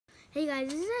Hey guys,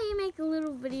 this is how you make a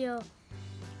little video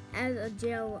as a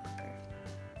jail locker.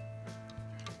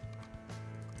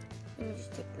 Let me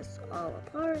just take this all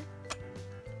apart.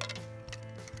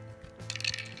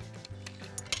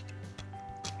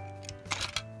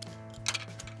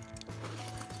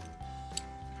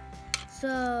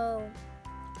 So,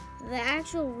 the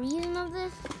actual reason of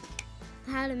this,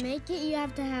 how to make it, you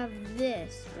have to have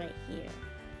this right here.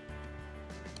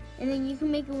 And then you can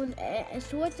make it with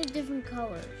sorts of different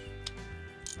colors.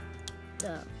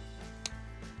 So,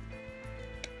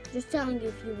 just telling you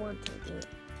if you want to do it.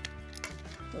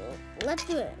 So, let's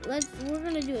do it. We're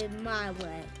gonna do it my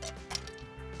way.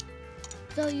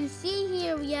 So you see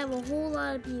here, we have a whole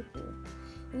lot of people.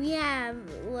 We have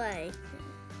like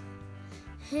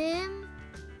him,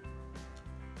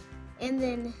 and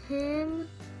then him,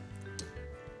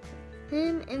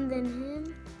 and then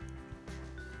him.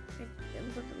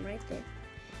 Put them right there.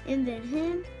 And then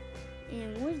him,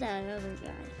 and where's that other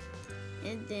guy?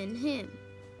 And then him.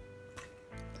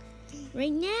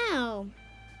 Right now,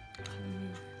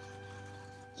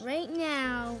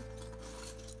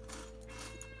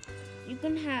 you're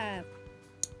gonna have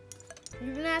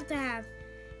to have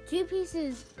two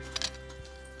pieces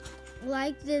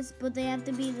like this, but they have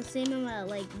to be the same amount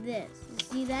like this. You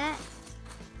see that?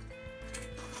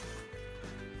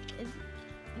 You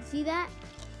see that?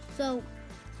 So,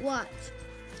 watch.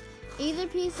 Either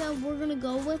piece that we're gonna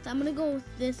go with, I'm gonna go with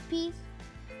this piece.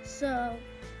 So,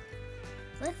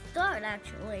 let's start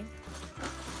actually.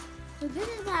 So this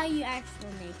is how you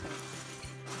actually make it.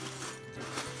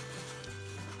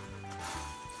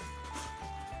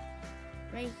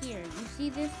 Right here, you see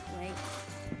this? Right?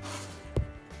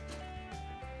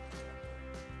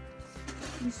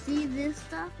 You see this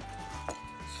stuff?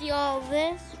 See all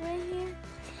this right here?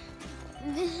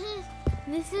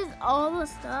 This is all the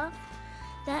stuff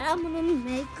that I'm gonna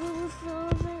make with all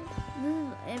of it. This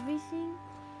is everything.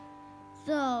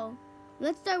 So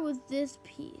let's start with this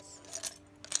piece.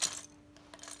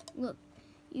 Look,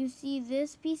 you see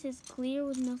this piece is clear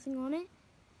with nothing on it?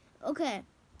 Okay,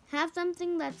 have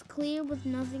something that's clear with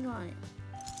nothing on it.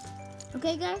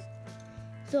 Okay, guys?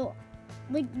 So,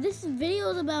 like, this video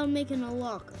is about making a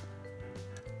locker.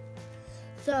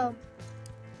 So,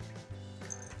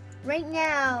 right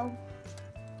now,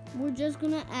 we're just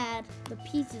gonna add the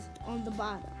pieces on the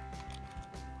bottom.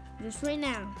 Just right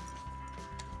now.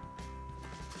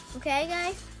 Okay,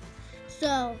 guys?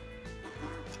 So,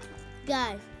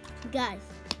 guys,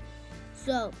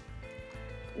 so,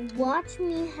 watch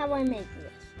me how I make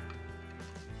this.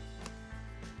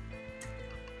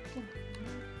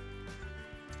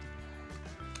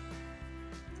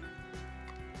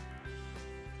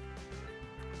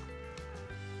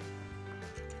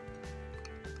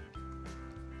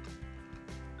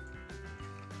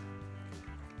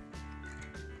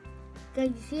 Guys,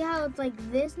 you see how it's like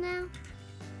this now?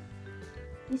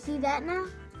 You see that now?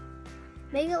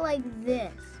 Make it like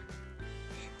this.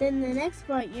 Then the next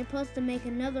part, you're supposed to make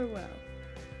another row.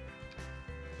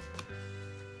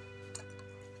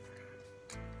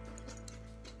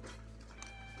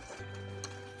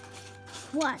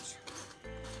 Watch.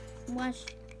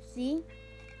 See?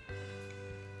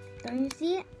 Don't you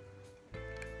see it?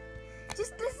 This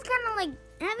is kind of like,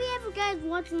 have you ever guys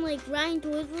watching like Ryan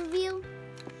Toys review?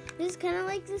 This is kind of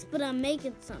like this, but I'm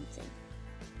making something.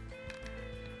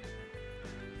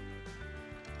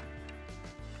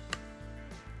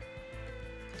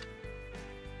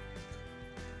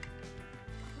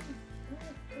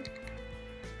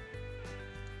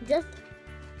 Just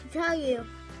to tell you,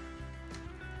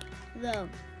 though,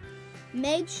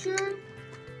 make sure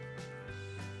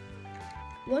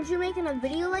once you're making a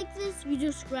video like this, you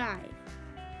subscribe.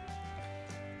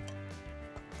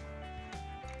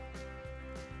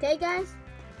 Okay, guys?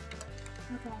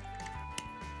 Okay.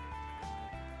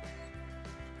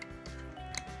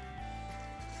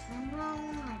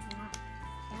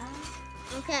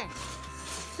 Okay.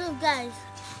 So, guys,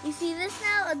 you see this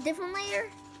now? A different layer?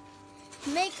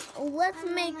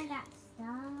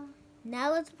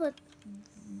 Now let's put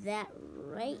that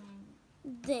right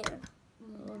there.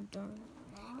 Oh, darn.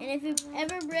 And if it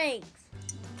ever breaks,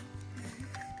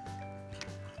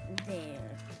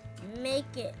 there.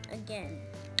 Make it again.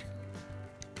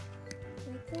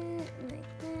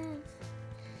 Like that.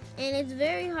 And it's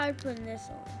very hard putting this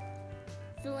on,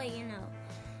 to let you know.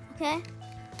 Okay?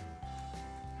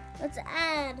 Let's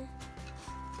add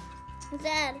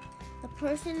the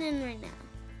person in right now.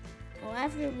 Well,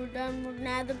 after we're done, we're gonna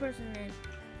add the person in.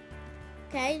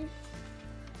 Okay?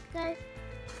 Guys?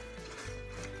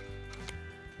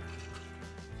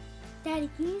 Daddy,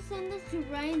 can you send this to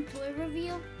Ryan Toy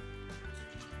Review?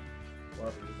 Why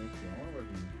would you make your own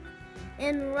review?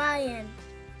 And Ryan,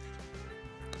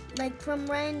 like from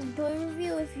Ryan Toy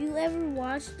Review, if you ever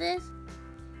watch this,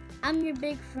 I'm your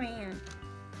big fan.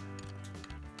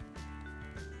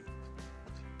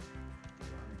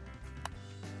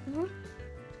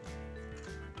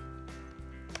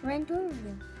 Ryan Toy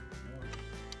Review.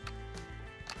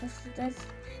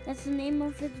 That's the name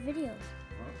of his video.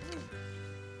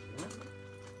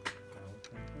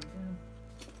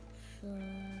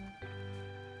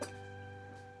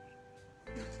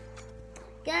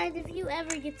 Guys, if you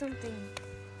ever get something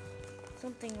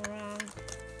wrong,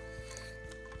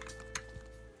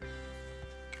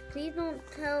 please don't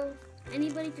tell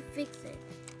anybody to fix it.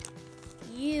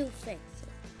 You fix it.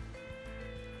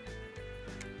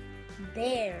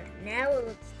 There, now it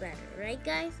looks better, right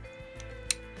guys?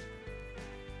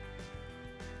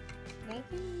 I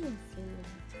can even see it.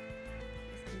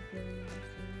 If you really want to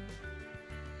see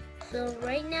it. So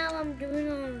right now I'm doing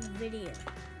a video.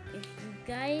 If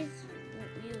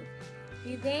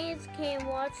you guys can't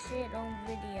watch it on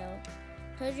video,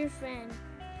 tell your friends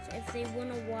if they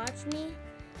want to watch me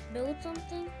build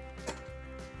something.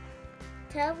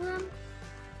 Tell them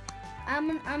I'm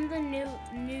the new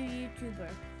YouTuber.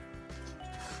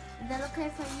 Is that okay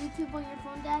for YouTube on your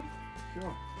phone, Dad?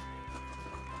 Sure.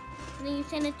 Then you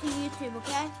send it to YouTube,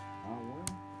 okay? I will.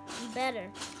 You better.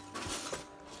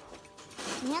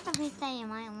 You have to piece that you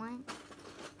might want.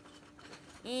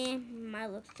 And my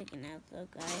lip's sticking out though,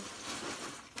 guys.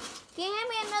 Can you hand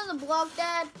me another block,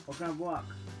 Dad? What kind of block?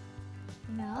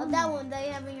 No. Oh, that one that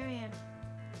you have in your hand.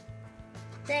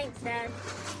 Thanks, Dad.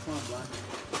 Come on, block.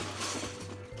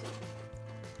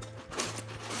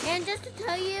 And just to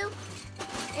tell you,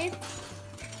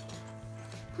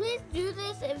 please do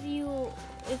this if you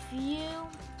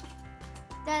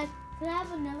that could I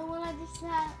have another one I just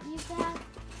used to have.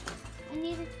 I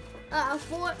need a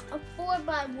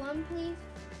 4x1, please.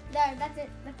 There, that's it.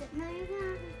 No, you can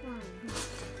have this one.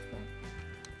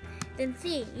 Then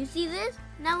see, you see this?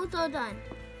 Now it's all done.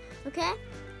 Okay?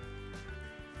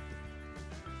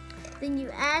 Then you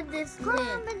add this Come lid.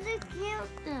 on, but it's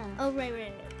cute though. Oh,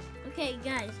 right. Okay,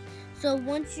 guys. So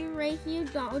once you're right here,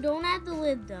 don't add the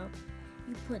lid though.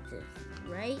 You put this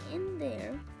right in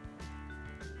there.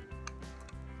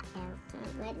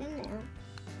 Right in there.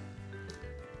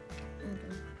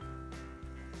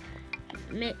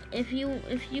 If you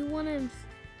want him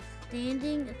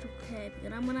standing, it's okay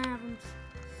because I'm gonna have him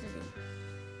sitting.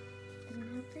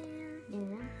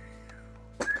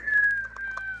 Yeah.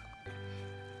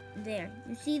 There.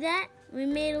 You see that? We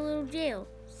made a little jail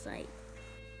site.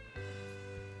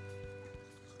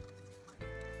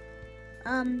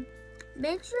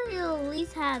 Make sure you at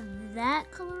least have that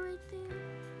color right there.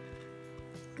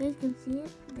 You guys can see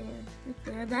it? There. Right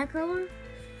there. That color.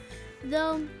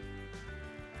 Though,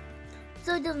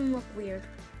 so it doesn't look weird.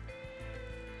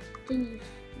 Then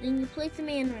you place the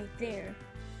man right there.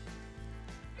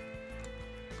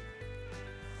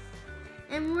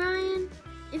 And Ryan,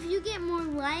 if you get more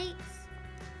likes,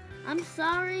 I'm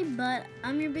sorry, but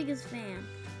I'm your biggest fan.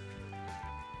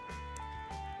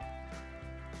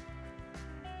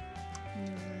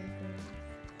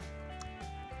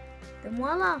 Then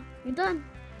voila, you're done.